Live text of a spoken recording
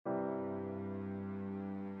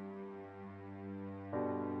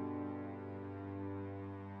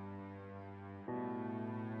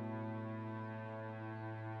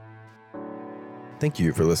Thank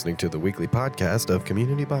you for listening to the weekly podcast of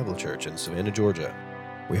Community Bible Church in Savannah, Georgia.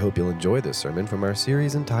 We hope you'll enjoy this sermon from our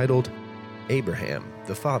series entitled Abraham,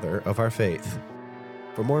 the Father of Our Faith.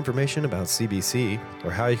 For more information about CBC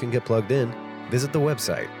or how you can get plugged in, visit the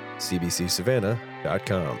website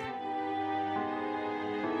cbcsavannah.com.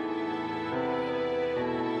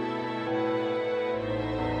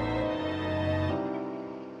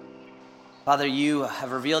 Father, you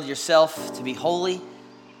have revealed yourself to be holy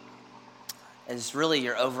as really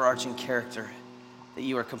your overarching character, that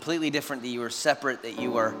you are completely different, that you are separate, that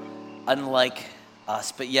you are unlike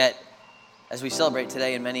us, but yet, as we celebrate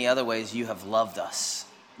today in many other ways, you have loved us,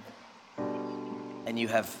 and you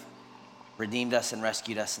have redeemed us and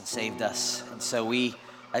rescued us and saved us. And so we,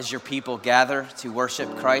 as your people, gather to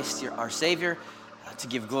worship Christ, our Savior, to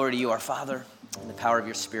give glory to you, our Father, in the power of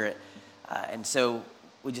your Spirit. And so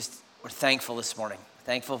we're thankful this morning,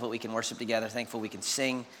 thankful that we can worship together, thankful we can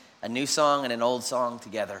sing a new song and an old song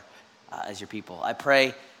together as your people. I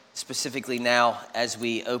pray specifically now as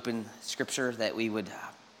we open Scripture that we would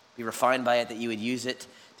be refined by it, that you would use it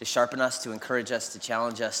to sharpen us, to encourage us, to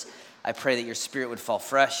challenge us. I pray that your Spirit would fall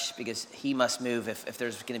fresh because he must move if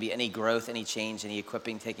there's going to be any growth, any change, any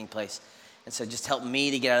equipping taking place. And so just help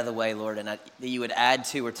me to get out of the way, Lord, and that you would add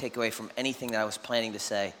to or take away from anything that I was planning to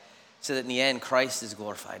say, so that in the end Christ is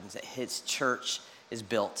glorified and that his church is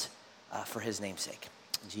built for his name's sake.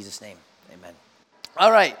 In Jesus' name, amen.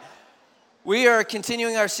 All right, we are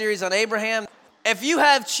continuing our series on Abraham. If you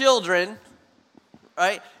have children,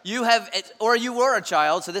 right, or you were a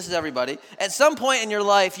child, so this is everybody, at some point in your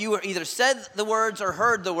life, you were either said the words or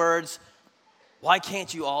heard the words, why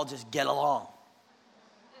can't you all just get along?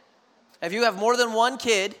 If you have more than one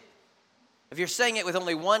kid, if you're saying it with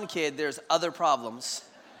only one kid, there's other problems.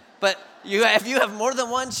 But if you have more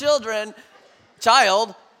than one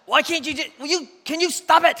child, why can't can you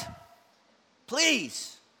stop it?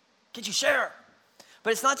 Please, can't you share?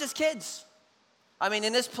 But it's not just kids. I mean,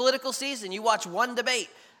 in this political season, you watch one debate.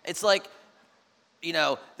 It's like,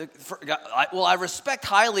 I respect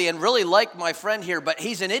highly and really like my friend here, but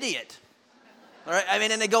he's an idiot. All right, I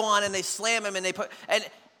mean, and they go on and they slam him and and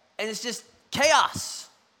it's just chaos.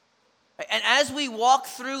 And as we walk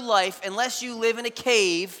through life, unless you live in a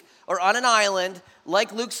cave or on an island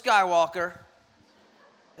like Luke Skywalker,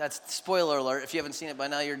 that's spoiler alert. If you haven't seen it by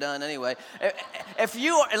now, you're done anyway.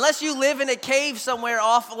 Unless you live in a cave somewhere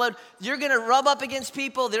off alone, you're going to rub up against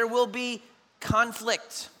people. There will be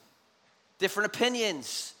conflict, different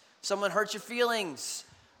opinions. Someone hurts your feelings.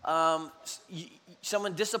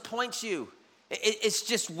 Someone disappoints you. It's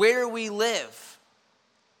just where we live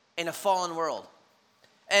in a fallen world.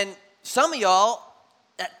 And some of y'all,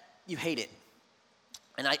 you hate it.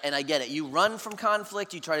 And I get it. You run from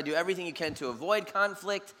conflict. You try to do everything you can to avoid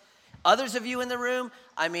conflict. Others of you in the room,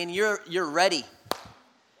 I mean, you're ready.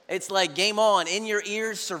 It's like game on. In your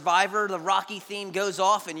ears, Survivor, the Rocky theme goes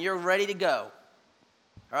off, and you're ready to go.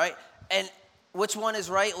 All right? And which one is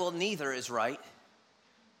right? Well, neither is right.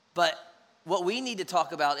 But what we need to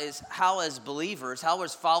talk about is how as believers, how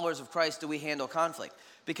as followers of Christ do we handle conflict?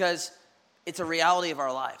 Because it's a reality of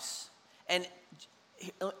our lives. And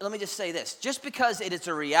let me just say this. Just because it is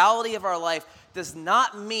a reality of our life does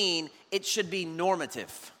not mean it should be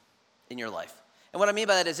normative in your life. And what I mean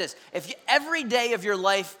by that is this. If every day of your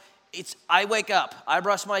life, I wake up, I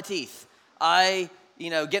brush my teeth, I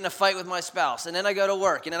get in a fight with my spouse, and then I go to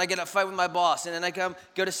work, and then I get in a fight with my boss, and then I go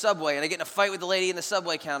to Subway, and I get in a fight with the lady in the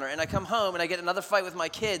Subway counter, and I come home, and I get another fight with my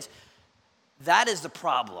kids, that is the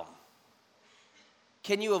problem.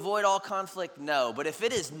 Can you avoid all conflict? No. But if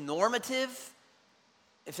it is normative,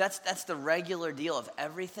 if that's the regular deal of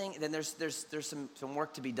everything, then there's some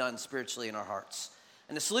work to be done spiritually in our hearts.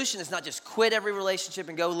 And the solution is not just quit every relationship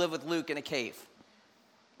and go live with Luke in a cave,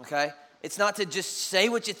 okay? It's not to just say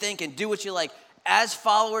what you think and do what you like. As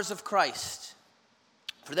followers of Christ,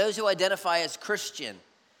 for those who identify as Christian,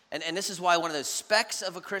 and this is why one of those specs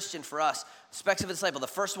of a Christian for us, specs of a disciple, the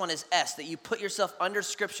first one is S, that you put yourself under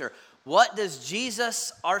Scripture. What does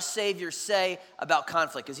Jesus, our Savior, say about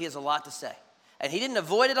conflict? Because he has a lot to say. And he didn't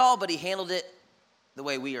avoid it all, but he handled it the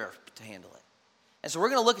way we are to handle it. And so we're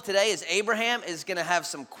going to look at today as Abraham is going to have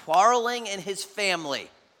some quarreling in his family,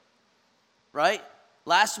 right?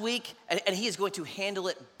 Last week, and he is going to handle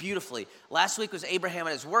it beautifully. Last week was Abraham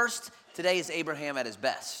at his worst. Today is Abraham at his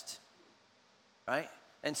best, right?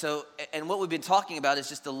 And so, and what we've been talking about is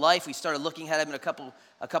just the life. We started looking at him a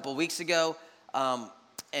couple weeks ago,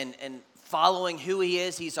 and following who he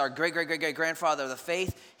is. He's our great-great-great-great-grandfather of the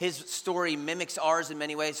faith. His story mimics ours in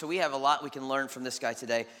many ways. So we have a lot we can learn from this guy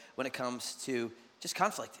today when it comes to just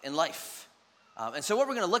conflict in life. And so what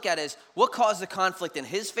we're going to look at is what caused the conflict in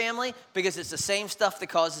his family, because it's the same stuff that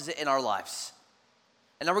causes it in our lives.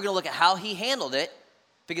 And then we're going to look at how he handled it,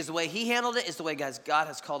 because the way he handled it is the way God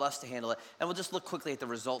has called us to handle it. And we'll just look quickly at the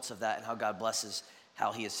results of that and how God blesses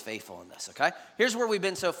how he is faithful in this, okay? Here's where we've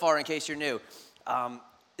been so far in case you're new.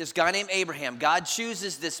 This guy named Abraham, God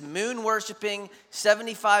chooses this moon-worshiping,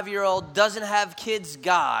 75-year-old, doesn't have kids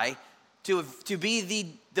guy to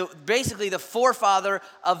be basically the forefather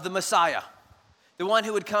of the Messiah. The one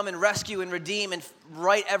who would come and rescue and redeem and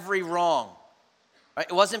right every wrong. Right?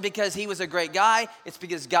 It wasn't because he was a great guy. It's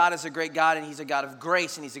because God is a great God, and he's a God of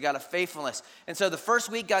grace, and he's a God of faithfulness. And so the first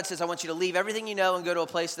week, God says, I want you to leave everything you know and go to a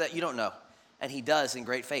place that you don't know. And he does in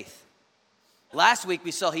great faith. Last week,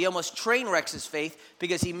 we saw he almost train wrecks his faith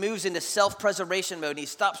because he moves into self-preservation mode, and he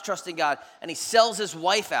stops trusting God, and he sells his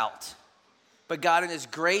wife out. But God in his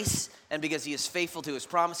grace, and because he is faithful to his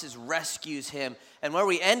promises, rescues him. And where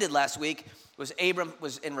we ended last week was Abram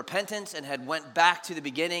was in repentance and had went back to the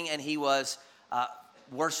beginning, and he was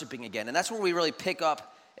worshiping again. And that's where we really pick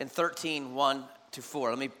up in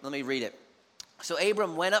 13:1-4. Let me read it. So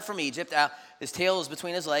Abram went up from Egypt. His tail is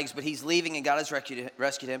between his legs, but he's leaving, and God has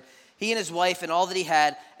rescued him. He and his wife and all that he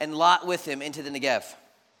had, and Lot with him into the Negev.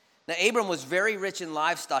 Now Abram was very rich in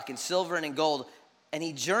livestock, in silver and in gold, and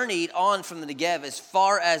he journeyed on from the Negev as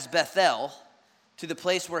far as Bethel, to the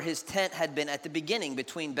place where his tent had been at the beginning,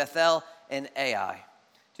 between Bethel and Ai,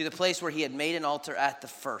 to the place where he had made an altar at the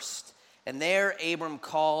first. And there Abram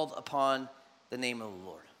called upon the name of the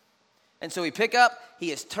Lord. And so we pick up, he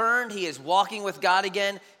has turned, he is walking with God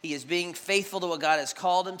again, he is being faithful to what God has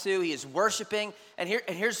called him to, he is worshiping. And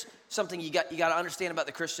here's something you got to understand about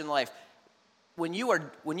the Christian life. When you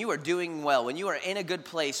are doing well, when you are in a good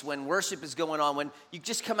place, when worship is going on, when you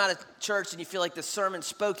just come out of church and you feel like the sermon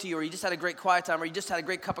spoke to you, or you just had a great quiet time, or you just had a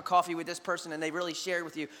great cup of coffee with this person and they really shared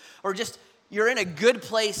with you, or just you're in a good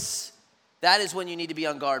place, that is when you need to be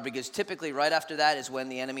on guard, because typically right after that is when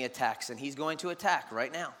the enemy attacks, and he's going to attack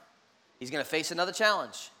right now. He's going to face another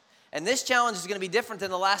challenge. And this challenge is going to be different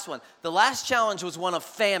than the last one. The last challenge was one of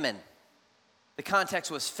famine. The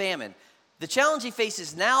context was famine. The challenge he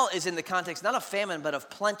faces now is in the context not of famine, but of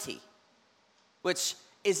plenty, which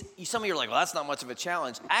is, some of you are like, well, that's not much of a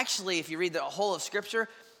challenge. Actually, if you read the whole of Scripture,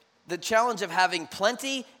 the challenge of having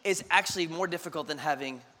plenty is actually more difficult than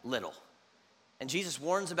having little. And Jesus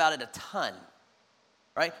warns about it a ton,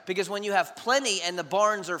 right? Because when you have plenty and the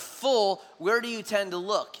barns are full, where do you tend to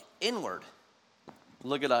look? Inward.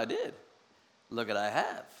 Look what I did. Look what I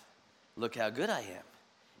have. Look how good I am.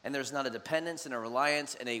 And there's not a dependence and a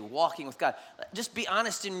reliance and a walking with God. Just be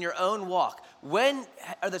honest in your own walk. When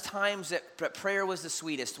are the times that prayer was the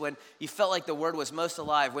sweetest? When you felt like the word was most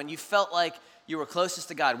alive? When you felt like you were closest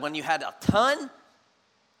to God? When you had a ton?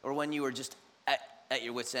 Or when you were just at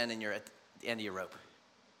your wit's end and you're at the end of your rope?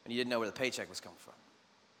 When you didn't know where the paycheck was coming from?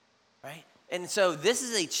 Right? And so this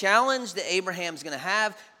is a challenge that Abraham's going to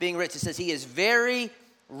have, being rich. It says he is very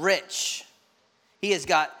rich. He has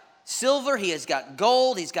got silver, he has got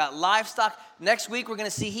gold, he's got livestock. Next week we're going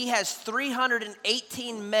to see he has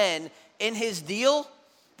 318 men in his deal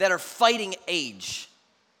that are fighting age,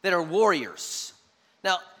 that are warriors.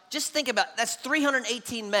 Now, just think about, that's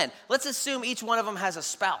 318 men. Let's assume each one of them has a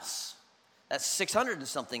spouse. That's 600 and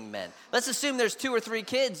something men. Let's assume there's 2 or 3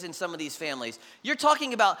 kids in some of these families. You're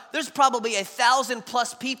talking about, there's probably 1,000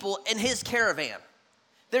 plus people in his caravan.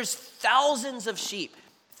 There's thousands of sheep,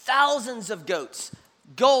 thousands of goats,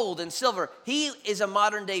 gold and silver. He is a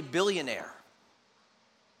modern day billionaire.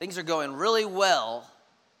 Things are going really well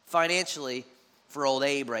financially for old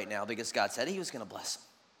Abe right now, because God said he was going to bless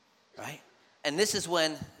him, right? And this is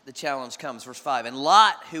when the challenge comes, verse 5. And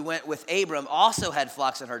Lot, who went with Abram, also had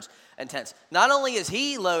flocks and herds and tents. Not only is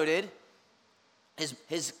he loaded,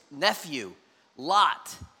 his nephew,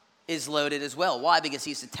 Lot, is loaded as well. Why? Because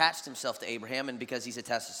he's attached himself to Abraham, and because he's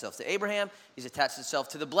attached himself to Abraham, he's attached himself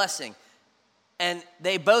to the blessing. And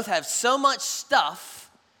they both have so much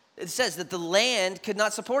stuff, it says that the land could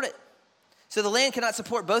not support it. So the land could not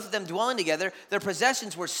support both of them dwelling together. Their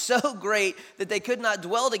possessions were so great that they could not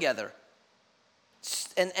dwell together.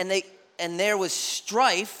 And there was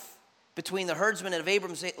strife between the herdsmen of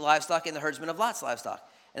Abram's livestock and the herdsmen of Lot's livestock.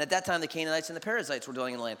 And at that time, the Canaanites and the Perizzites were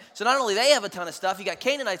dwelling in the land. So not only they have a ton of stuff, you got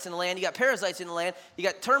Canaanites in the land, you got Perizzites in the land, you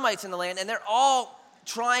got termites in the land, and they're all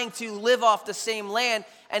trying to live off the same land,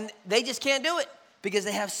 and they just can't do it because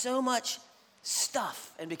they have so much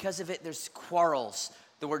stuff. And because of it, there's quarrels.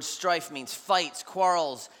 The word strife means fights,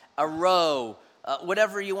 quarrels, a row,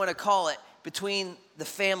 whatever you want to call it, between the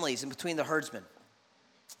families and between the herdsmen.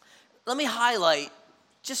 Let me highlight,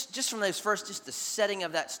 just from those first, just the setting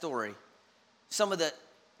of that story, some of the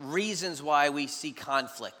reasons why we see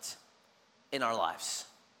conflict in our lives.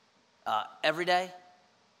 Every day,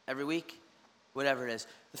 every week, whatever it is.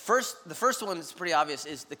 The first one that's pretty obvious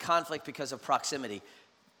is the conflict because of proximity,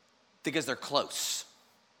 because they're close,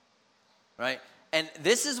 right? And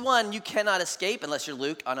this is one you cannot escape unless you're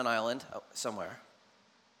Luke on an island somewhere.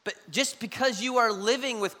 But just because you are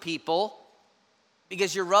living with people,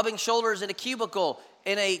 because you're rubbing shoulders in a cubicle,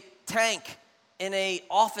 in a tank, in an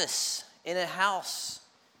office, in a house,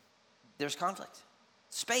 there's conflict.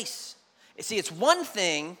 Space. You see, it's one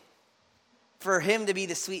thing for him to be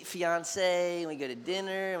the sweet fiancé, and we go to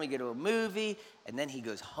dinner, and we go to a movie, and then he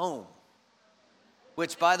goes home.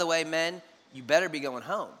 Which, by the way, men, you better be going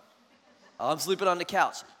home. I'm sleeping on the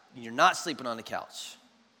couch. You're not sleeping on the couch.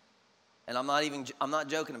 And I'm not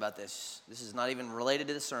joking about this. This is not even related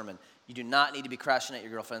to the sermon. You do not need to be crashing at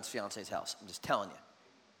your girlfriend's fiancé's house. I'm just telling you.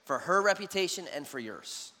 For her reputation and for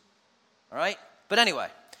yours. All right? But anyway,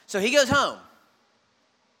 so he goes home.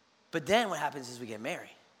 But then what happens is we get married.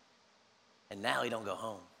 And now he don't go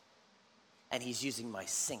home. And he's using my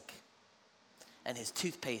sink. And his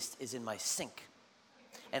toothpaste is in my sink.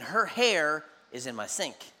 And her hair is in my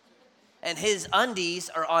sink. And his undies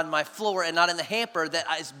are on my floor and not in the hamper that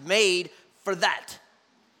is made for that.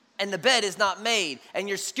 And the bed is not made. And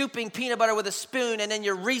you're scooping peanut butter with a spoon, and then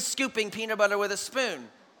you're re-scooping peanut butter with a spoon.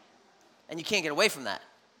 And you can't get away from that.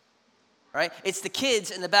 Right? It's the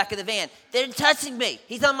kids in the back of the van. They're touching me.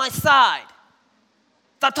 He's on my side.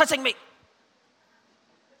 Stop touching me.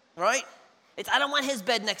 Right? I don't want his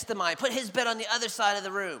bed next to mine. Put his bed on the other side of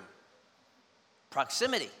the room.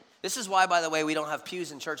 Proximity. This is why, by the way, we don't have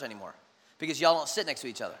pews in church anymore. Because y'all don't sit next to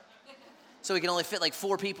each other. So we can only fit like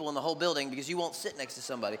 4 people in the whole building because you won't sit next to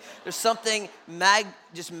somebody. There's something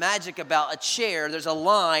just magic about a chair. There's a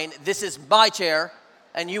line. This is my chair.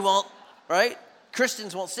 And you won't, right?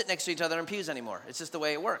 Christians won't sit next to each other in pews anymore. It's just the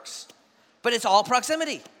way it works. But it's all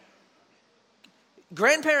proximity.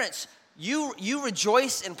 Grandparents, you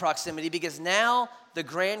rejoice in proximity because now the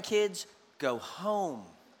grandkids go home.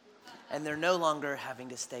 And they're no longer having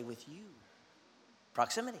to stay with you.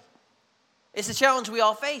 Proximity. It's a challenge we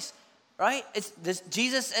all face, right? It's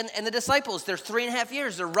Jesus and the disciples. They're 3.5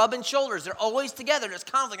 years. They're rubbing shoulders. They're always together. There's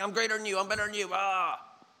conflict. I'm greater than you. I'm better than you.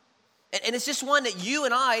 And it's just one that you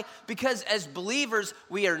and I, because as believers,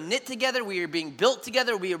 we are knit together. We are being built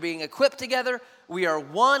together. We are being equipped together. We are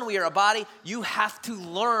one. We are a body. You have to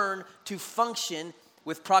learn to function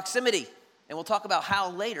with proximity. And we'll talk about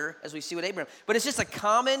how later as we see what Abraham. But it's just a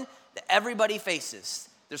common that everybody faces.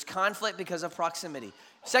 There's conflict because of proximity.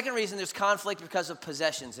 Second reason, there's conflict because of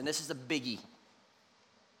possessions. And this is a biggie.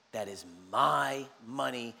 That is my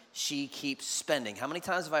money she keeps spending. How many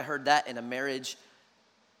times have I heard that in a marriage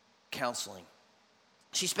counseling?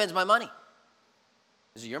 She spends my money.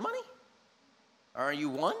 Is it your money? Or are you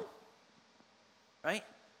one? Right?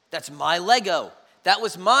 That's my Lego. That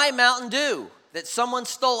was my Mountain Dew that someone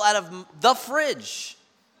stole out of the fridge.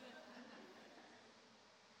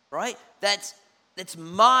 Right? That's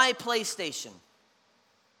my PlayStation.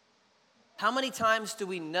 How many times do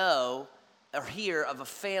we know or hear of a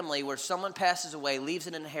family where someone passes away, leaves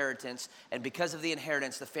an inheritance, and because of the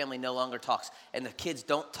inheritance, the family no longer talks, and the kids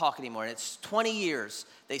don't talk anymore, and it's 20 years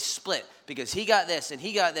they split because he got this, and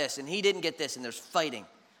he got this, and he didn't get this, and there's fighting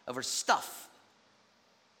over stuff.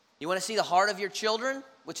 You want to see the heart of your children,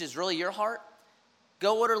 which is really your heart?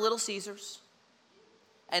 Go order Little Caesars,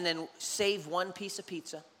 and then save one piece of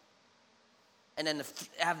pizza. And then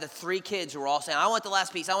have the 3 kids who are all saying, I want the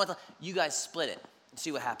last piece. You guys split it and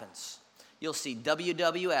see what happens. You'll see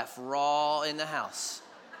WWF raw in the house.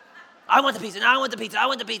 I want the pizza. No, I want the pizza. I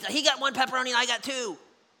want the pizza. He got 1 pepperoni and I got 2.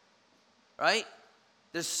 Right?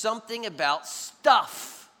 There's something about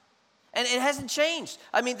stuff. And it hasn't changed.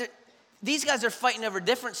 I mean, these guys are fighting over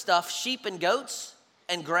different stuff, sheep and goats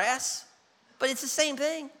and grass. But it's the same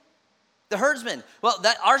thing. The herdsman. Well,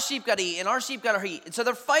 our sheep got to eat and our sheep got to eat. And so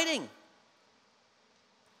they're fighting.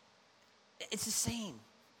 It's the same.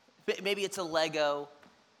 Maybe it's a Lego.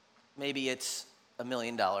 Maybe it's $1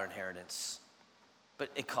 million inheritance. But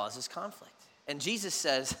it causes conflict. And Jesus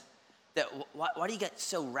says that why do you get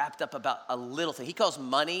so wrapped up about a little thing? He calls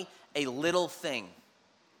money a little thing.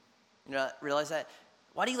 You know, realize that?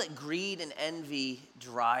 Why do you let greed and envy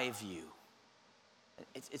drive you?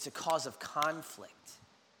 It's a cause of conflict.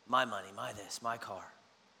 My money, my this, my car.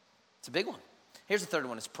 It's a big one. Here's the third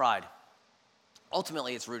one, it's pride.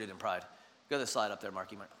 Ultimately, it's rooted in pride. Go to the slide up there,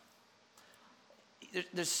 Marky.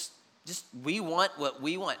 There's just, we want what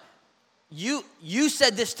we want. You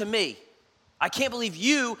said this to me. I can't believe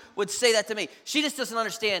you would say that to me. She just doesn't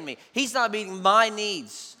understand me. He's not meeting my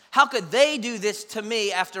needs. How could they do this to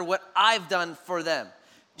me after what I've done for them?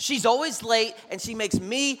 She's always late, and she makes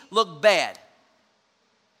me look bad.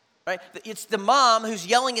 Right? It's the mom who's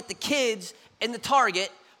yelling at the kids in the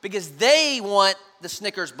Target because they want the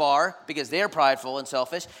Snickers bar because they're prideful and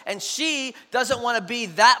selfish, and she doesn't want to be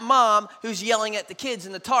that mom who's yelling at the kids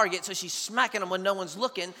in the Target, so she's smacking them when no one's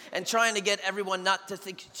looking and trying to get everyone not to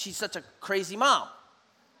think she's such a crazy mom.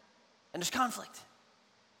 And there's conflict.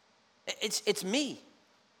 It's me,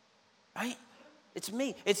 right? It's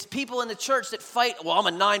me. It's people in the church that fight. Well, I'm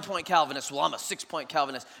a 9-point Calvinist. Well, I'm a 6-point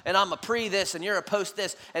Calvinist. And I'm a pre-this, and you're a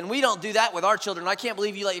post-this. And we don't do that with our children. I can't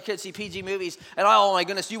believe you let your kids see PG movies. And oh, my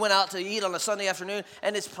goodness, you went out to eat on a Sunday afternoon.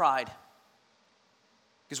 And it's pride.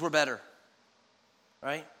 Because we're better,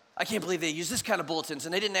 right? I can't believe they use this kind of bulletins.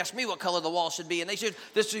 And they didn't ask me what color the wall should be. And they should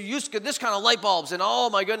use this kind of light bulbs. And oh,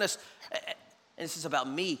 my goodness. And this is about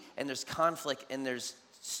me. And there's conflict, and there's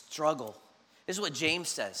struggle. This is what James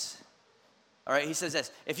says. All right, he says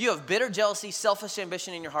this: if you have bitter jealousy, selfish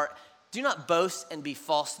ambition in your heart, do not boast and be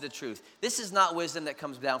false to the truth. This is not wisdom that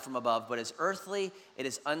comes down from above, but is earthly, it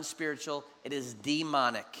is unspiritual, it is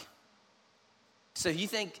demonic. So you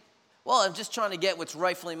think, well, I'm just trying to get what's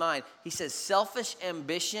rightfully mine. He says selfish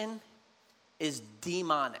ambition is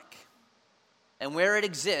demonic. And where it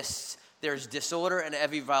exists, there's disorder and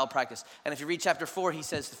every vile practice. And if you read chapter 4, he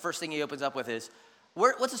says the first thing he opens up with is,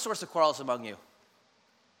 what's the source of quarrels among you?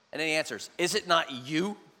 And then he answers, is it not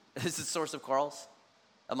you is the source of quarrels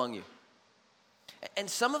among you? And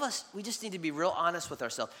some of us, we just need to be real honest with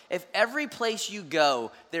ourselves. If every place you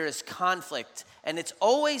go, there is conflict, and it's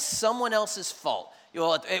always someone else's fault.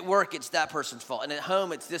 At work, it's that person's fault. And at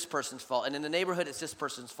home, it's this person's fault. And in the neighborhood, it's this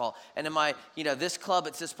person's fault. And in my, this club,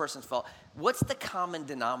 it's this person's fault. What's the common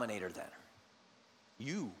denominator then?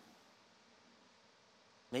 You.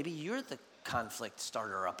 Maybe you're the conflict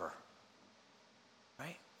starter-upper.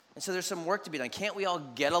 Right? And so there's some work to be done. Can't we all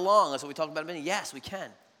get along? That's what we talked about a minute. Yes, we can.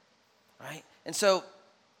 Right? And so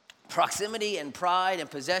proximity and pride and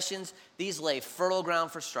possessions, these lay fertile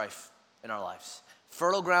ground for strife in our lives.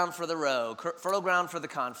 Fertile ground for the row. Fertile ground for the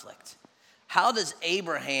conflict. How does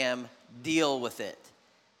Abraham deal with it?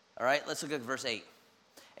 All right, let's look at verse 8.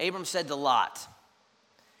 Abram said to Lot,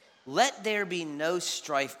 let there be no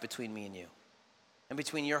strife between me and you, and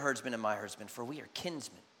between your herdsmen and my herdsmen, for we are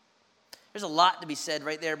kinsmen. There's a lot to be said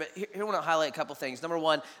right there, but here I want to highlight a couple things. Number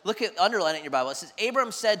one, underline it in your Bible. It says,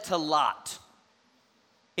 Abram said to Lot.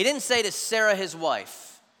 He didn't say to Sarah, his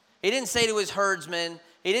wife. He didn't say to his herdsmen.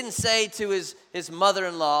 He didn't say to his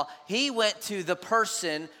mother-in-law. He went to the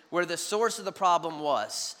person where the source of the problem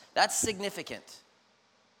was. That's significant,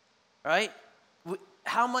 right?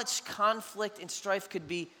 How much conflict and strife could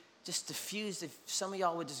be just diffused if some of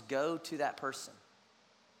y'all would just go to that person?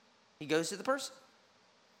 He goes to the person,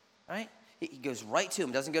 right? He goes right to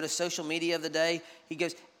him, doesn't go to social media of the day. He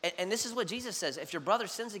goes, and this is what Jesus says. If your brother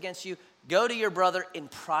sins against you, go to your brother in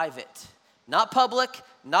private. Not public,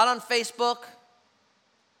 not on Facebook,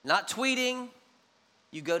 not tweeting.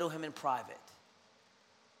 You go to him in private.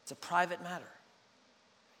 It's a private matter.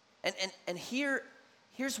 And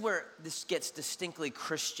here's where this gets distinctly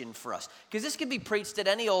Christian for us. Because this could be preached at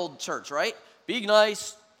any old church, right? Be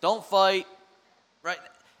nice, don't fight, right?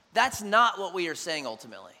 That's not what we are saying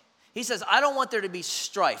ultimately. He says, I don't want there to be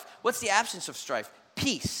strife. What's the absence of strife?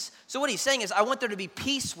 Peace. So what he's saying is, I want there to be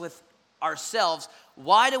peace with ourselves.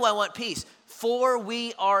 Why do I want peace? For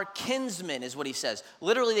we are kinsmen, is what he says.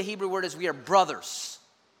 Literally, the Hebrew word is we are brothers.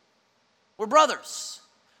 We're brothers.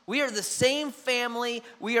 We are the same family.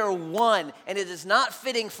 We are one. And it is not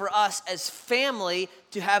fitting for us as family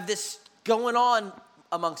to have this going on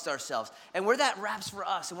amongst ourselves. And where that wraps for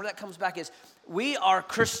us and where that comes back is, we are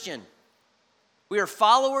Christian. We are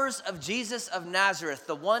followers of Jesus of Nazareth,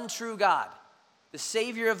 the one true God, the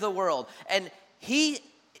Savior of the world. And he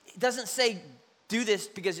doesn't say do this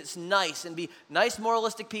because it's nice and be nice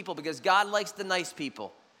moralistic people because God likes the nice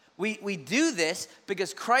people. We do this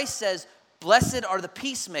because Christ says, blessed are the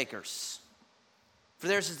peacemakers, for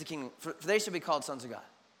theirs is the kingdom, for they shall be called sons of God.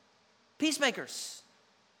 Peacemakers.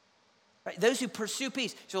 Right? Those who pursue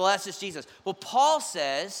peace. So, well, that's just Jesus. Well, Paul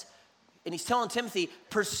says, and he's telling Timothy,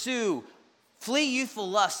 flee youthful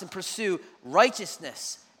lust and pursue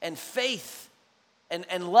righteousness and faith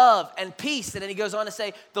and love and peace. And then he goes on to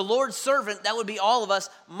say, the Lord's servant, that would be all of us,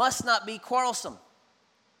 must not be quarrelsome.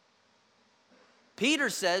 Peter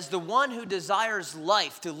says, the one who desires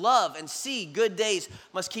life, to love and see good days,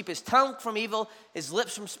 must keep his tongue from evil, his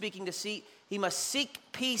lips from speaking deceit. He must seek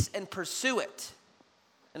peace and pursue it.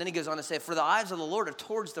 And then he goes on to say, for the eyes of the Lord are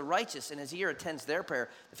towards the righteous, and his ear attends their prayer.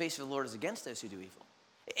 The face of the Lord is against those who do evil.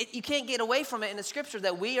 You can't get away from it in the scripture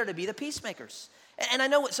that we are to be the peacemakers. And I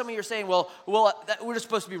know what some of you are saying, well, we're just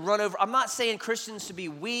supposed to be run over. I'm not saying Christians to be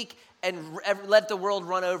weak and let the world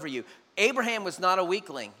run over you. Abraham was not a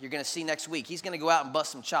weakling. You're going to see next week. He's going to go out and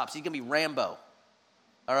bust some chops. He's going to be Rambo.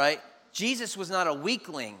 All right? Jesus was not a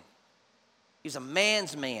weakling. He was a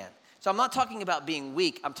man's man. So I'm not talking about being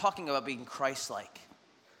weak. I'm talking about being Christ-like.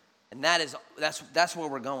 And that's where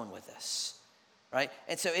we're going with this. Right?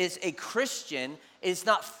 And so as a Christian, it's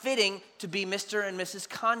not fitting to be Mr. and Mrs.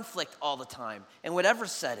 Conflict all the time in whatever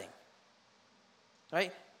setting.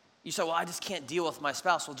 Right? You say, well, I just can't deal with my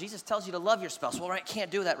spouse. Well, Jesus tells you to love your spouse. Well, I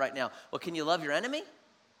can't do that right now. Well, can you love your enemy?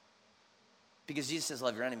 Because Jesus says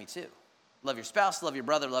love your enemy too. Love your spouse, love your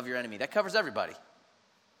brother, love your enemy. That covers everybody.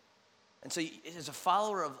 And so as a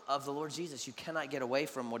follower of the Lord Jesus, you cannot get away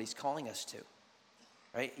from what he's calling us to.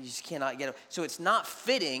 Right? You just cannot get away. So it's not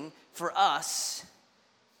fitting for us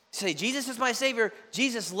to say, Jesus is my Savior,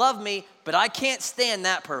 Jesus loved me, but I can't stand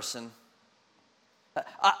that person.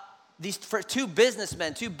 These for two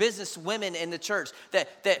businessmen, two businesswomen in the church that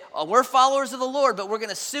we're followers of the Lord, but we're going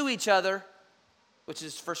to sue each other, which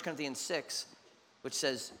is 1 Corinthians 6, which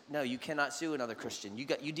says, no, you cannot sue another Christian.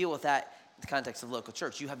 You deal with that in the context of local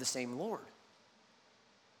church. You have the same Lord,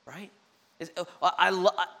 right?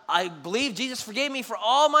 I believe Jesus forgave me for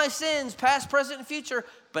all my sins, past, present, and future,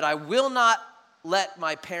 but I will not let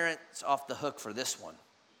my parents off the hook for this one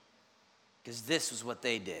because this was what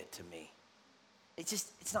they did to me.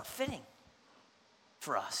 It's not fitting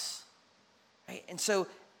for us, right? And so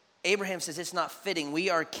Abraham says it's not fitting. We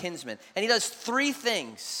are kinsmen. And he does three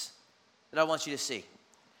things that I want you to see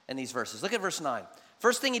in these verses. Look at verse 9.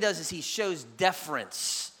 First thing he does is he shows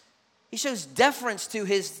deference. He shows deference to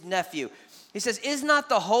his nephew. He says, is not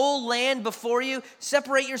the whole land before you?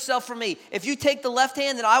 Separate yourself from me. If you take the left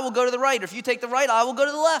hand, then I will go to the right. Or if you take the right, I will go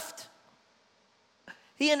to the left.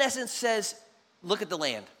 He, in essence, says, look at the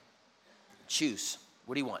land. Choose.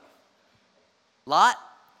 What do you want? Lot,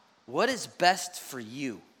 what is best for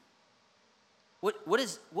you? What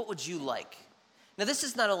would you like? Now, this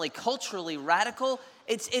is not only culturally radical,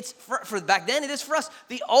 it's for back then, it is for us.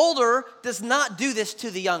 The older does not do this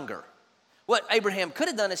to the younger. What Abraham could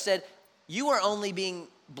have done is said, you are only being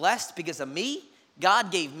blessed because of me.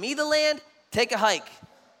 God gave me the land. Take a hike.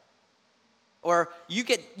 Or you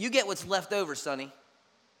get what's left over, sonny.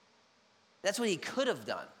 That's what he could have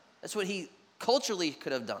done. That's what he culturally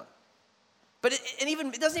could have done. But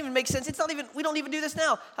it doesn't even make sense. We don't even do this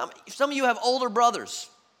now. Some of you have older brothers.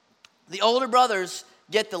 The older brothers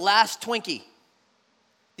get the last Twinkie.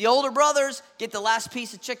 The older brothers get the last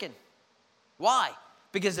piece of chicken. Why?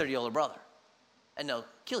 Because they're the older brother. And they'll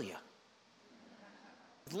kill you.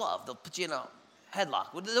 With love. They'll put you in a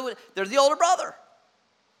headlock. They're the older brother.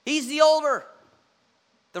 He's the older.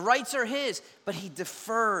 The rights are his, but he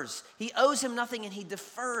defers. He owes him nothing and he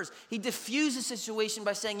defers. He diffuses the situation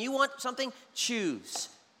by saying, you want something? Choose.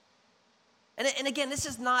 And again, this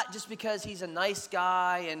is not just because he's a nice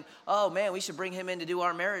guy and, oh man, we should bring him in to do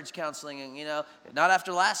our marriage counseling and, not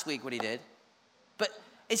after last week what he did. But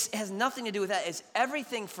it has nothing to do with that. It's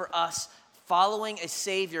everything for us following a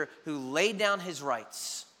Savior who laid down his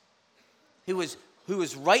rights, who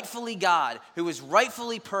is rightfully God, who is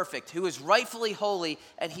rightfully perfect, who is rightfully holy,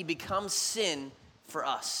 and he becomes sin for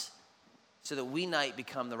us so that we might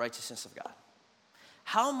become the righteousness of God.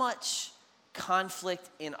 How much conflict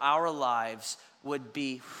in our lives would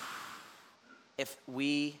be if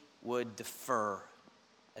we would defer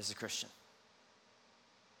as a Christian?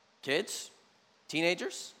 Kids,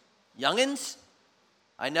 teenagers, youngins,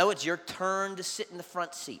 I know it's your turn to sit in the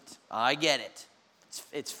front seat. I get it.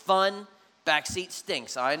 It's fun. Back seat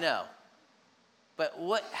stinks, I know. But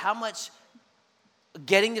how much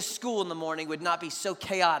getting to school in the morning would not be so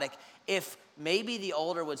chaotic if maybe the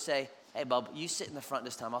older would say, hey, bub, you sit in the front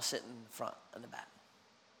this time. I'll sit in the front and the back.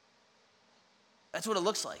 That's what it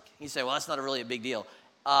looks like. You say, well, that's not really a big deal.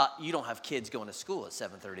 You don't have kids going to school at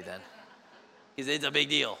 7:30 then. Because it's a big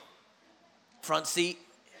deal. Front seat,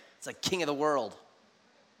 it's like king of the world.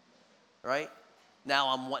 Right?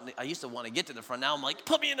 Now I used to want to get to the front. Now I'm like,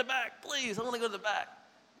 put me in the back, please. I want to go to the back.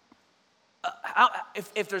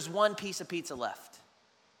 If there's one piece of pizza left,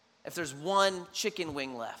 if there's one chicken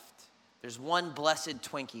wing left, there's one blessed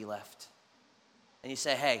Twinkie left, and you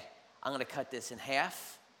say, hey, I'm going to cut this in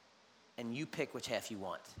half, and you pick which half you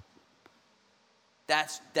want.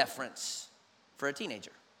 That's deference for a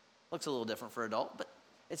teenager. Looks a little different for an adult, but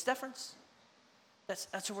it's deference.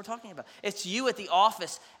 That's what we're talking about. It's you at the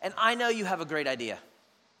office, and I know you have a great idea.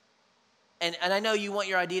 And I know you want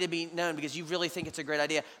your idea to be known because you really think it's a great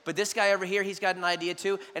idea. But this guy over here, he's got an idea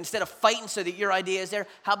too. And instead of fighting so that your idea is there,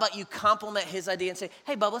 how about you compliment his idea and say,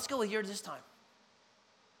 hey, bub, let's go with yours this time.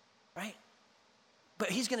 Right? But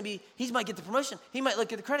he might get the promotion. He might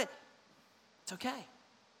look at the credit. It's okay.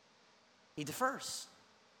 He defers.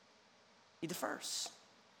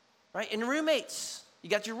 Right? And roommates, you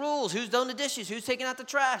got your rules. Who's doing the dishes? Who's taking out the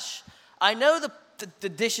trash? I know the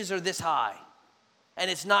dishes are this high, and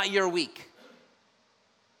it's not your week.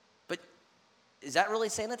 But is that really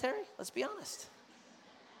sanitary? Let's be honest.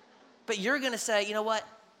 But you're going to say, you know what?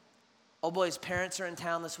 Oh boy's parents are in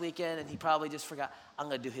town this weekend, and he probably just forgot. I'm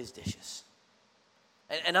going to do his dishes.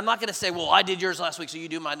 And I'm not going to say, well, I did yours last week, so you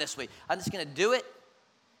do mine this week. I'm just going to do it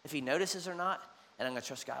if he notices or not, and I'm going to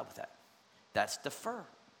trust God with that. That's defer,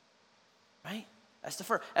 right? That's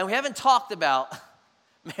defer. And we haven't talked about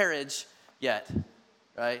marriage yet,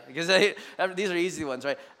 right? Because these are easy ones,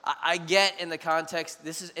 right? I get in the context,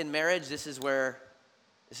 this is in marriage, this is where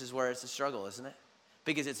it's a struggle, isn't it?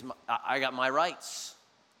 Because I got my rights,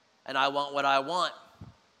 and I want what I want,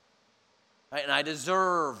 right? And I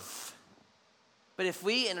deserve. But if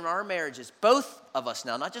we, in our marriages, both of us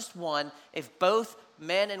now, not just one, if both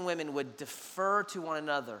men and women would defer to one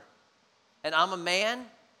another, and I'm a man,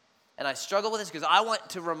 and I struggle with this because I want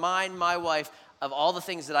to remind my wife of all the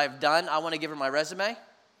things that I've done. I want to give her my resume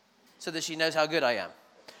so that she knows how good I am.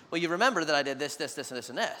 Well, you remember that I did this, and this,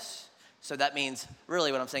 and this. So that means,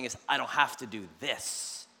 really what I'm saying is I don't have to do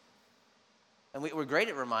this. And we're great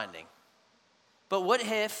at reminding. But what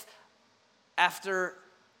if after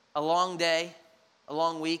a long day, a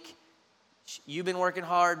long week, you've been working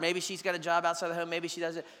hard, maybe she's got a job outside the home, maybe she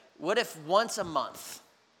doesn't. What if once a month,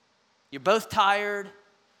 you're both tired,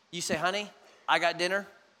 you say, honey, I got dinner.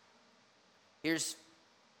 Here's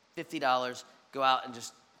 $50. Go out and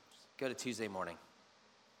just go to Tuesday morning,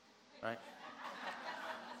 right?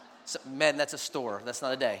 So, men, that's a store. That's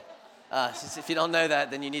not a day. If you don't know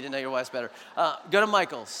that, then you need to know your wife better. Go to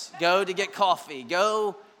Michael's. Go to get coffee.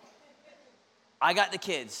 Go. I got the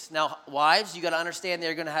kids. Now, wives, you got to understand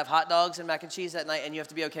they're going to have hot dogs and mac and cheese that night, and you have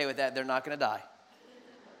to be okay with that. They're not going to die.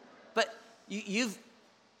 But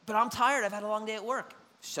but I'm tired. I've had a long day at work.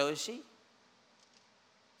 So is she.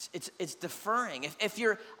 It's deferring. If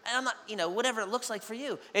you're, and I'm not, whatever it looks like for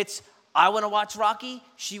you. It's, I want to watch Rocky.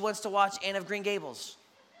 She wants to watch Anne of Green Gables.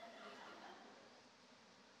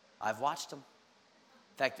 I've watched them.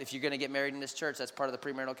 In fact, if you're going to get married in this church, that's part of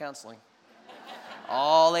the premarital counseling.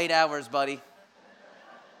 All 8 hours, buddy.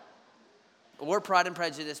 Or Pride and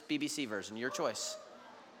Prejudice, BBC version, your choice.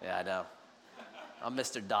 Yeah, I know. I'm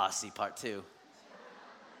Mr. Dossie, part 2.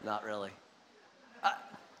 Not really.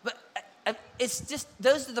 But it's just,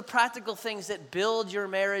 those are the practical things that build your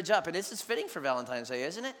marriage up. And this is fitting for Valentine's Day,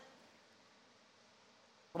 isn't it?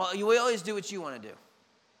 Well, we always do what you want to do.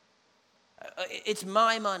 It's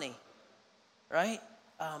my money, right?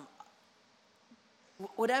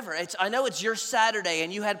 Whatever. I know it's your Saturday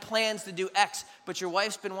and you had plans to do X, but your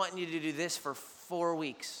wife's been wanting you to do this for 4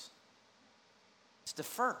 weeks. It's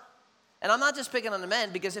defer. And I'm not just picking on the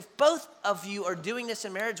men, because if both of you are doing this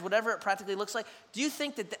in marriage, whatever it practically looks like, do you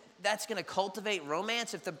think that that's going to cultivate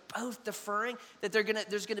romance? If they're both deferring, that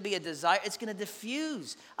there's going to be a desire, it's going to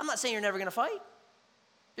diffuse. I'm not saying you're never going to fight.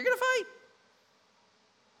 You're going to fight.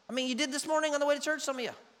 I mean, you did this morning on the way to church, some of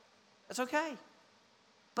you. That's okay.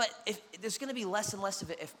 But if there's going to be less and less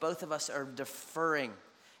of it if both of us are deferring.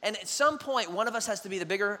 And at some point, one of us has to be the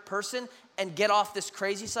bigger person and get off this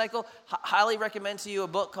crazy cycle. Highly recommend to you a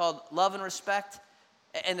book called Love and Respect.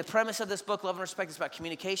 And the premise of this book, Love and Respect, is about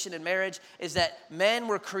communication in marriage, is that men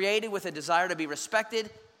were created with a desire to be respected.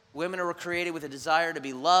 Women were created with a desire to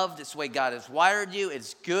be loved. It's the way God has wired you.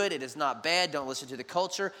 It's good. It is not bad. Don't listen to the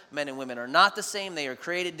culture. Men and women are not the same. They are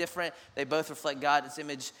created different. They both reflect God's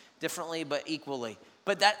image differently but equally.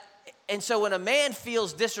 And so when a man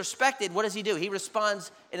feels disrespected, what does he do? He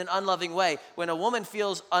responds in an unloving way. When a woman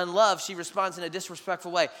feels unloved, she responds in a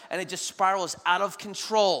disrespectful way. And it just spirals out of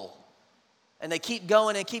control. And they keep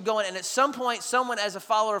going and keep going. And at some point, someone as a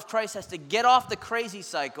follower of Christ has to get off the crazy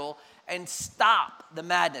cycle and stop the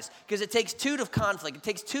madness. Because it takes two to conflict. It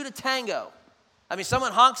takes two to tango. I mean,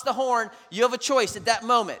 someone honks the horn. You have a choice at that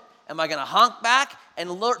moment. Am I going to honk back and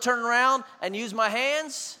turn around and use my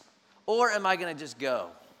hands? Or am I going to just go?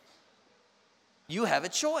 You have a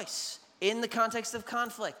choice in the context of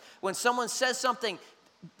conflict. When someone says something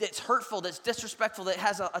that's hurtful, that's disrespectful, that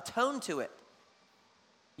has a tone to it,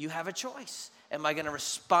 you have a choice. Am I going to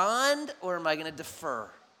respond or am I going to defer?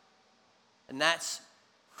 And that's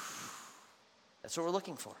what we're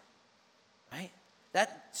looking for, right?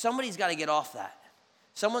 Somebody's got to get off that.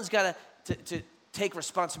 Someone's got to take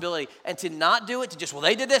responsibility and to not do it, to just, well,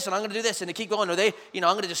 they did this and I'm going to do this and to keep going. Or they, I'm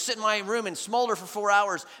going to just sit in my room and smolder for 4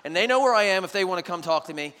 hours and they know where I am if they want to come talk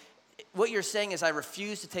to me. What you're saying is I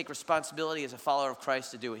refuse to take responsibility as a follower of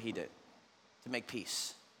Christ to do what he did, to make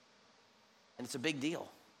peace. And it's a big deal,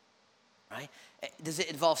 right? Does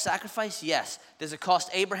it involve sacrifice? Yes. Does it cost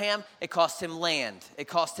Abraham? It cost him land. It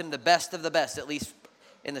cost him the best of the best, at least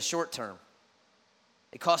in the short term.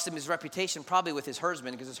 It cost him his reputation, probably with his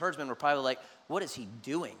herdsmen, because his herdsmen were probably like, what is he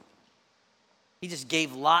doing? He just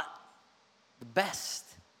gave Lot the best.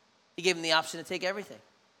 He gave him the option to take everything.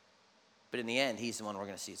 But in the end, he's the one we're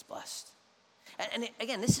going to see is blessed. And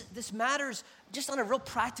again, this matters just on a real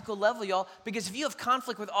practical level, y'all, because if you have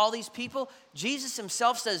conflict with all these people, Jesus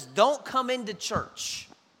himself says, don't come into church.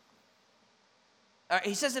 All right,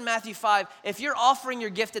 he says in Matthew 5, if you're offering your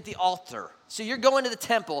gift at the altar, so you're going to the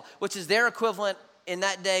temple, which is their equivalent in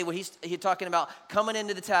that day, when he's talking about coming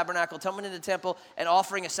into the tabernacle, coming into the temple, and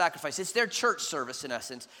offering a sacrifice. It's their church service, in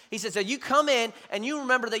essence. He says, so you come in, and you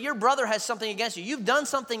remember that your brother has something against you. You've done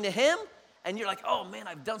something to him, and you're like, oh, man,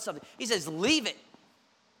 I've done something. He says, leave it.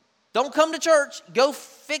 Don't come to church. Go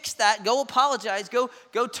fix that. Go apologize. Go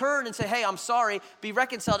turn and say, hey, I'm sorry. Be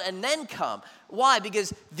reconciled, and then come. Why?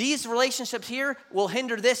 Because these relationships here will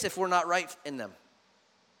hinder this if we're not right in them.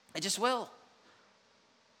 It just will.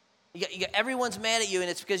 You got everyone's mad at you, and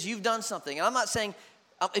it's because you've done something. And I'm not saying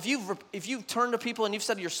if you've turned to people and you've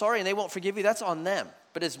said you're sorry and they won't forgive you, that's on them.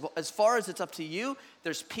 But as far as it's up to you,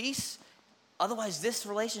 there's peace. Otherwise, this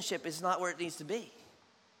relationship is not where it needs to be.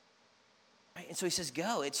 Right? And so he says,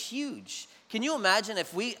 go. It's huge. Can you imagine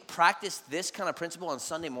if we practiced this kind of principle on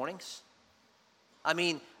Sunday mornings? I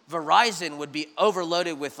mean, Verizon would be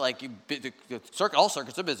overloaded with all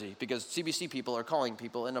circuits are busy because CBC people are calling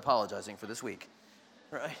people and apologizing for this week.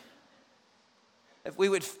 Right? If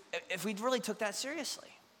we really took that seriously,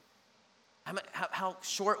 how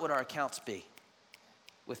short would our accounts be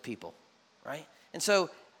with people, right? And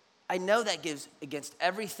so I know that gives against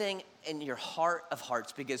everything in your heart of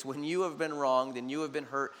hearts, because when you have been wronged and you have been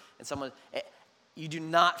hurt and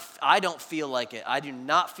I don't feel like it. I do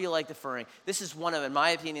not feel like deferring. This is one of, in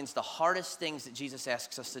my opinion, the hardest things that Jesus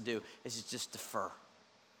asks us to do is just defer,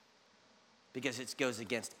 because it goes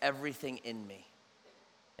against everything in me.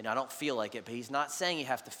 And I don't feel like it, but he's not saying you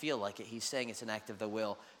have to feel like it. He's saying it's an act of the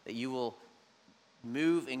will, that you will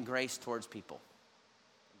move in grace towards people.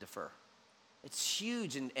 Defer. It's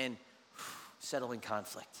huge in settling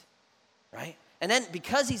conflict, right? And then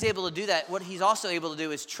because he's able to do that, what he's also able to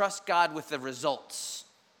do is trust God with the results,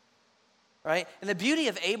 right? And the beauty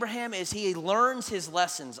of Abraham is he learns his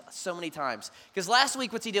lessons so many times. Because last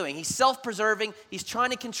week, what's he doing? He's self-preserving. He's trying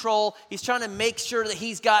to control. He's trying to make sure that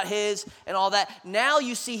he's got his and all that. Now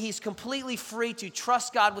you see he's completely free to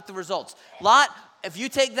trust God with the results. Lot, if you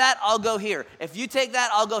take that, I'll go here. If you take that,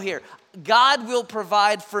 I'll go here. God will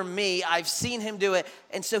provide for me. I've seen him do it.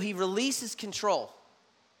 And so he releases control.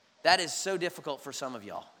 That is so difficult for some of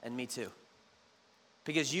y'all, and me too.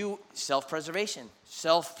 Because self-preservation,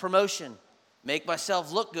 self-promotion, make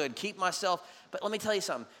myself look good, keep myself. But let me tell you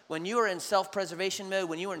something. When you are in self-preservation mode,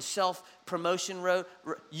 when you are in self-promotion mode,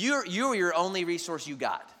 you're your only resource you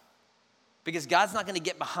got. Because God's not going to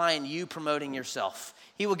get behind you promoting yourself.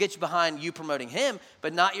 He will get you behind you promoting him,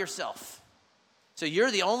 but not yourself. So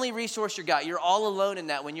you're the only resource you got. You're all alone in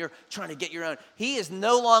that when you're trying to get your own. He is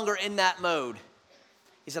no longer in that mode.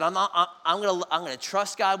 He said, I'm going to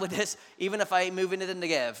trust God with this, even if I move into the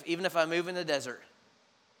Negev, even if I move in the desert.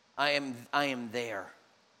 I am there.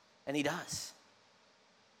 And he does.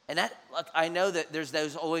 And I know that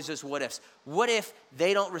there's always those what ifs. What if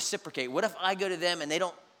they don't reciprocate? What if I go to them and they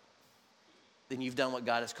don't? Then you've done what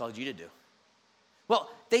God has called you to do. Well,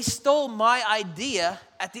 they stole my idea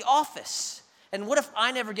at the office. And what if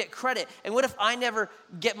I never get credit? And what if I never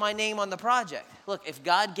get my name on the project? Look, if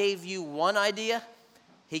God gave you one idea,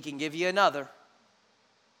 he can give you another.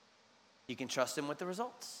 You can trust him with the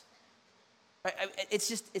results. Right?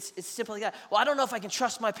 It's simply that. Well, I don't know if I can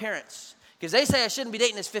trust my parents because they say I shouldn't be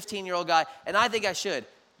dating this 15-year-old guy, and I think I should.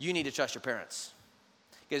 You need to trust your parents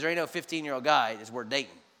because there ain't no 15-year-old guy that's worth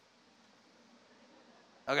dating.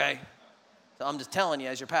 Okay? So I'm just telling you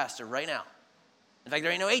as your pastor right now. In fact,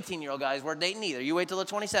 there ain't no 18-year-old guy that's worth dating either. You wait till they're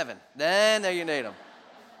 27. Then there you date them.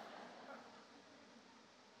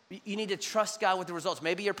 You need to trust God with the results.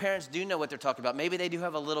 Maybe your parents do know what they're talking about. Maybe they do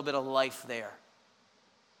have a little bit of life there.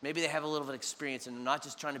 Maybe they have a little bit of experience and they're not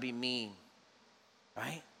just trying to be mean,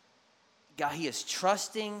 right? God, he is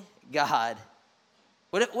trusting God.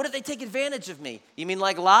 What if they take advantage of me? You mean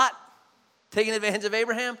like Lot taking advantage of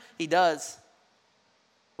Abraham? He does.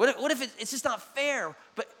 What if it's just not fair?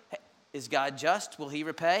 But is God just? Will he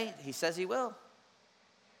repay? He says he will.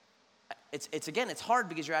 It's hard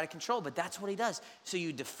because you're out of control, but that's what he does. So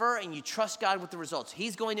you defer and you trust God with the results.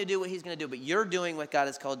 He's going to do what he's going to do, but you're doing what God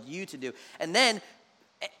has called you to do. And then,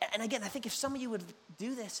 and again, I think if some of you would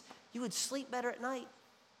do this, you would sleep better at night.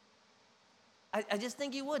 I just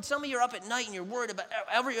think you would. Some of you are up at night and you're worried about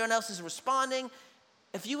how everyone else is responding.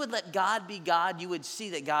 If you would let God be God, you would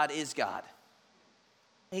see that God is God.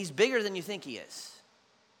 And he's bigger than you think he is.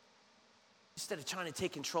 Instead of trying to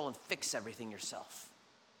take control and fix everything yourself.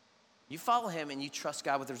 You follow him and you trust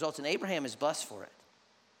God with the results. And Abraham is blessed for it.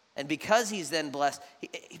 And because he's then blessed,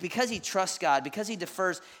 because he trusts God, because he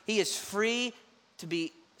defers, he is free to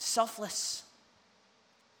be selfless.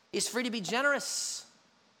 He's free to be generous.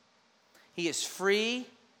 He is free,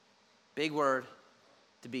 big word,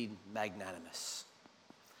 to be magnanimous.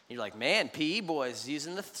 You're like, man, PE boys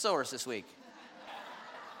using the thesaurus this week.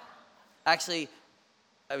 Actually,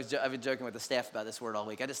 I've been joking with the staff about this word all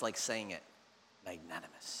week. I just like saying it,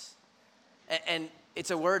 magnanimous. And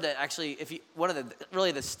it's a word that actually,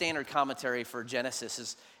 the standard commentary for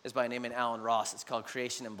Genesis is by a name named Alan Ross. It's called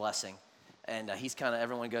Creation and Blessing. And he's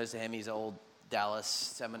everyone goes to him. He's an old Dallas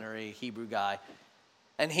seminary Hebrew guy.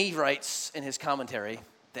 And he writes in his commentary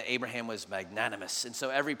that Abraham was magnanimous. And so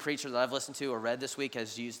every preacher that I've listened to or read this week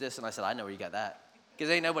has used this. And I said, I know where you got that.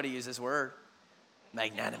 Because ain't nobody used this word,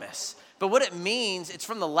 magnanimous. But what it means, it's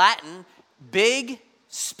from the Latin, big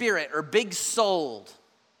spirit or big souled.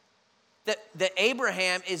 That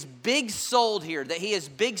Abraham is big-souled here, that he is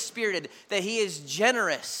big-spirited, that he is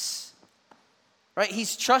generous, right?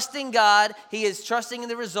 He's trusting God, he is trusting in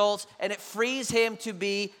the results, and it frees him to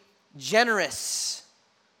be generous,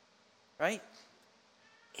 right?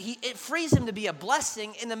 It frees him to be a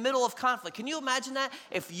blessing in the middle of conflict. Can you imagine that?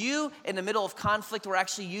 If you, in the middle of conflict, were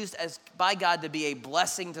actually used by God to be a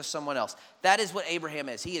blessing to someone else. That is what Abraham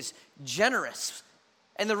is. He is generous.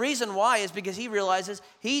 And the reason why is because he realizes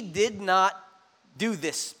he did not do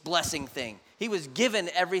this blessing thing. He was given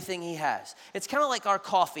everything he has. It's kind of like our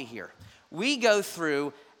coffee here. We go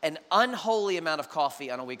through an unholy amount of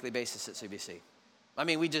coffee on a weekly basis at CBC. I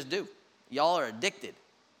mean, we just do. Y'all are addicted.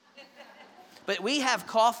 But we have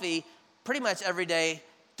coffee pretty much every day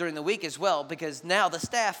during the week as well because now the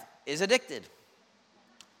staff is addicted.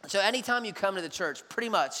 So anytime you come to the church, pretty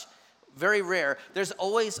much, very rare, there's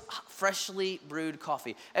always freshly brewed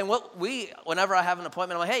coffee. And whenever I have an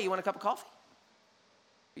appointment, I'm like, hey, you want a cup of coffee?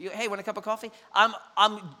 Hey, want a cup of coffee?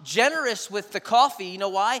 I'm generous with the coffee. You know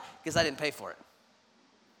why? Because I didn't pay for it.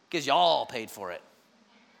 Because y'all paid for it.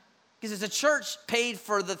 Because as a church paid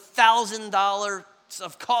for the $1,000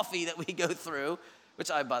 of coffee that we go through,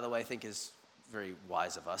 which I, by the way, think is very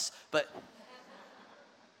wise of us. But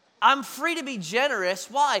I'm free to be generous.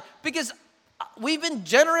 Why? Because we've been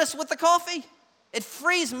generous with the coffee. It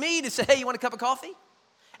frees me to say, hey, you want a cup of coffee?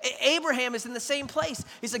 Abraham is in the same place.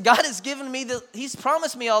 He said, God has given me he's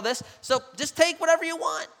promised me all this, so just take whatever you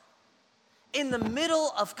want. In the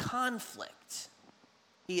middle of conflict,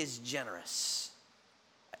 he is generous.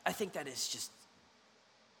 I think that is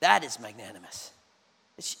magnanimous.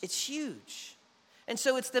 It's huge. And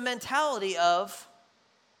so it's the mentality of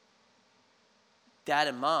dad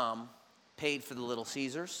and mom paid for the Little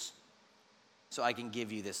Caesars, so I can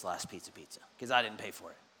give you this last pizza because I didn't pay for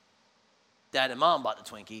it. Dad and mom bought the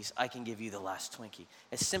Twinkies. I can give you the last Twinkie.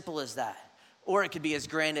 As simple as that. Or it could be as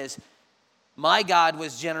grand as my God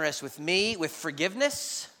was generous with me with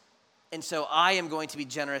forgiveness, and so I am going to be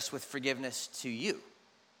generous with forgiveness to you.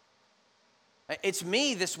 It's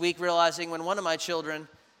me this week realizing when one of my children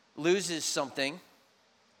loses something,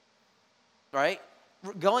 right?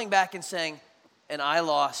 Going back and saying, and I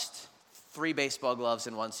lost 3 baseball gloves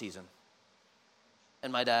in one season.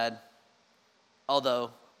 And my dad,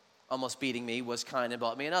 although almost beating me, was kind and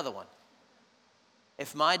bought me another one.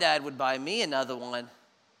 If my dad would buy me another one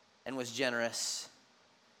and was generous,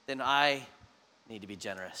 then I need to be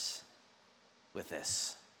generous with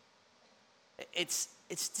this. It's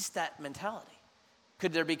just that mentality.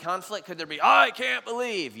 Could there be conflict? Could there be, I can't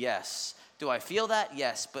believe? Yes. Do I feel that?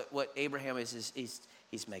 Yes. But what Abraham is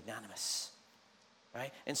he's magnanimous,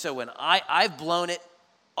 right? And so when I've blown it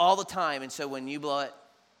all the time, and so when you blow it,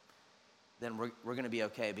 then we're going to be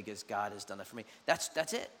okay because God has done that for me.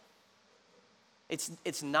 That's it.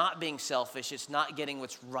 It's not being selfish. It's not getting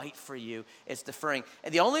what's right for you. It's deferring.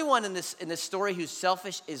 And the only one in this story who's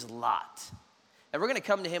selfish is Lot. And we're going to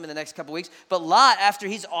come to him in the next couple weeks. But Lot, after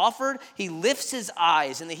he's offered, he lifts his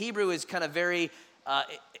eyes. And the Hebrew is kind of very,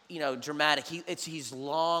 dramatic. He's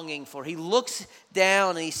longing for. He looks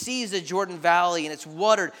down and he sees the Jordan Valley and it's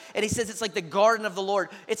watered. And he says it's like the garden of the Lord.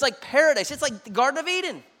 It's like paradise. It's like the Garden of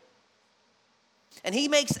Eden. And he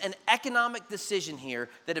makes an economic decision here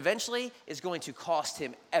that eventually is going to cost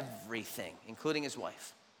him everything, including his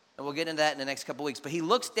wife. And we'll get into that in the next couple weeks. But he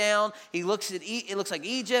looks down, it looks like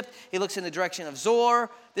Egypt, he looks in the direction of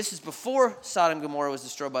Zor. This is before Sodom and Gomorrah was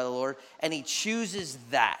destroyed by the Lord, and he chooses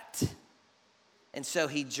that. And so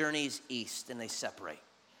he journeys east, and they separate.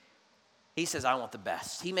 He says, I want the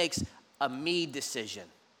best. He makes a me decision.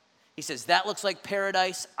 He says, that looks like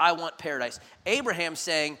paradise. I want paradise. Abraham's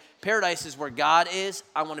saying, paradise is where God is.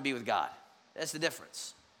 I want to be with God. That's the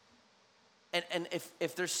difference. And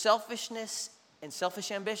if there's selfishness and selfish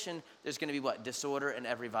ambition, there's going to be what? Disorder and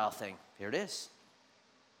every vile thing. Here it is.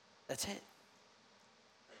 That's it.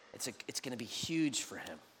 It's going to be huge for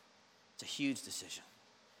him. It's a huge decision.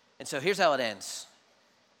 And so here's how it ends.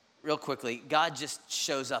 Real quickly, God just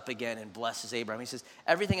shows up again and blesses Abraham. He says,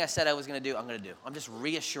 everything I said I was going to do, I'm going to do. I'm just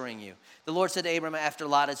reassuring you. The Lord said to Abraham after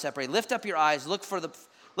Lot had separated, lift up your eyes, look from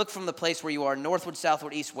the place where you are, northward,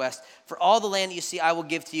 southward, east, west. For all the land that you see, I will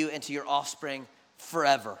give to you and to your offspring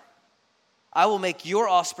forever. I will make your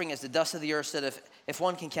offspring as the dust of the earth, so that if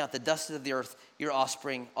one can count the dust of the earth, your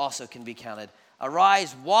offspring also can be counted.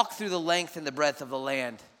 Arise, walk through the length and the breadth of the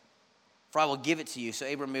land, for I will give it to you. So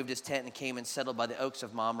Abram moved his tent and came and settled by the oaks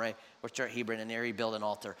of Mamre, which are at Hebron, and there he built an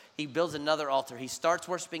altar. He builds another altar. He starts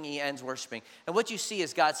worshiping, he ends worshiping. And what you see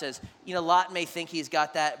is God says, Lot may think he's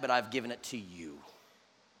got that, but I've given it to you.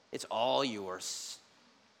 It's all yours.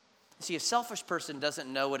 See, a selfish person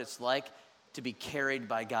doesn't know what it's like to be carried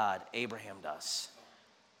by God. Abraham does.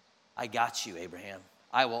 I got you, Abraham.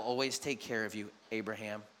 I will always take care of you,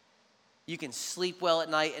 Abraham. You can sleep well at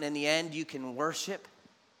night, and in the end, you can worship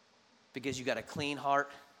because you got a clean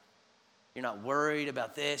heart. You're not worried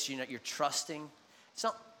about this. You're trusting.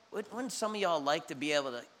 Wouldn't some of y'all like to be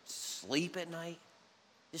able to sleep at night?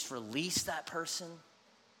 Just release that person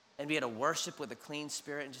and be able to worship with a clean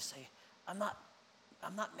spirit and just say, I'm not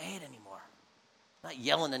mad anymore. I'm not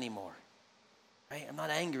yelling anymore. Right? I'm not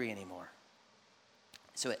angry anymore.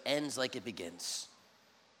 So it ends like it begins.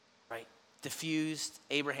 Right? Diffused,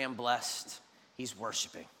 Abraham blessed, he's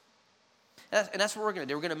worshiping. And that's what we're going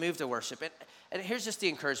to do. We're going to move to worship. And here's just the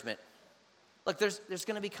encouragement. Look, there's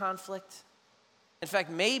going to be conflict. In fact,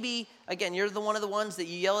 maybe, again, you're one of the ones that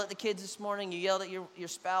you yell at the kids this morning, you yelled at your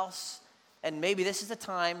spouse, and maybe this is the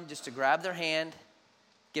time just to grab their hand,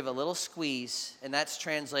 give a little squeeze, and that's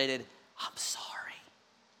translated, I'm sorry.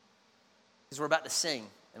 Because we're about to sing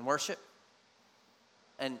and worship,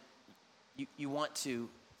 and you want to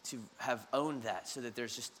have owned that so that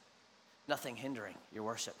there's just nothing hindering your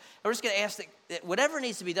worship. We're just going to ask that whatever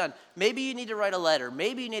needs to be done, maybe you need to write a letter,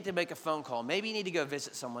 maybe you need to make a phone call, maybe you need to go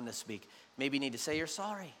visit someone this week, maybe you need to say you're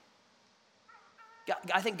sorry.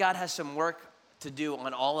 I think God has some work to do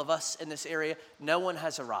on all of us in this area. No one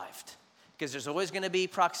has arrived because there's always going to be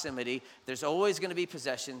proximity, there's always going to be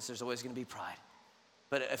possessions, there's always going to be pride.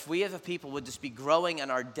 But if we as a people would just be growing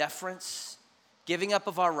in our deference, giving up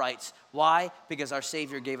of our rights. Why? Because our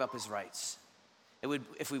Savior gave up his rights.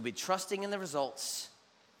 If we would be trusting in the results,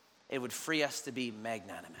 it would free us to be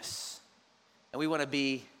magnanimous. And we want to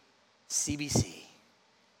be CBC,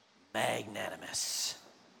 magnanimous.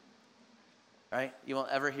 Right? You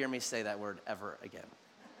won't ever hear me say that word ever again.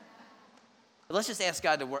 But let's just ask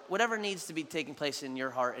God to work. Whatever needs to be taking place in your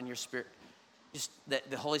heart and your spirit, just that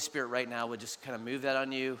the Holy Spirit right now would just kind of move that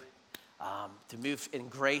on you, to move in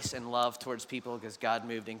grace and love towards people because God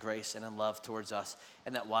moved in grace and in love towards us,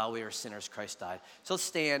 and that while we were sinners, Christ died. So let's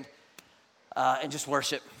stand and just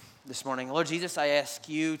worship this morning. Lord Jesus, I ask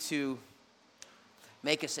you to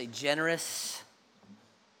make us a generous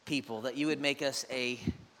people, that you would make us a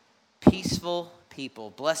peaceful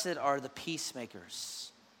people. Blessed are the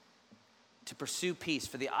peacemakers, to pursue peace.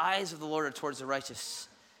 For the eyes of the Lord are towards the righteous.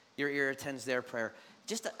 Your ear attends their prayer.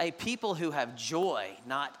 Just a people who have joy,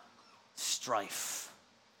 not strife.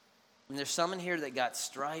 And there's some in here that got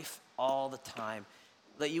strife all the time.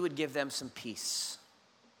 That you would give them some peace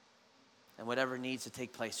and whatever needs to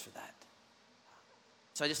take place for that.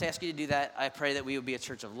 So I just ask you to do that. I pray that we would be a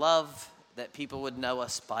church of love, that people would know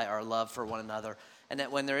us by our love for one another, and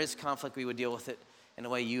that when there is conflict, we would deal with it in the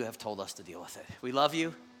way you have told us to deal with it. We love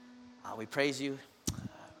you. We praise you.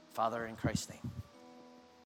 Father, in Christ's name.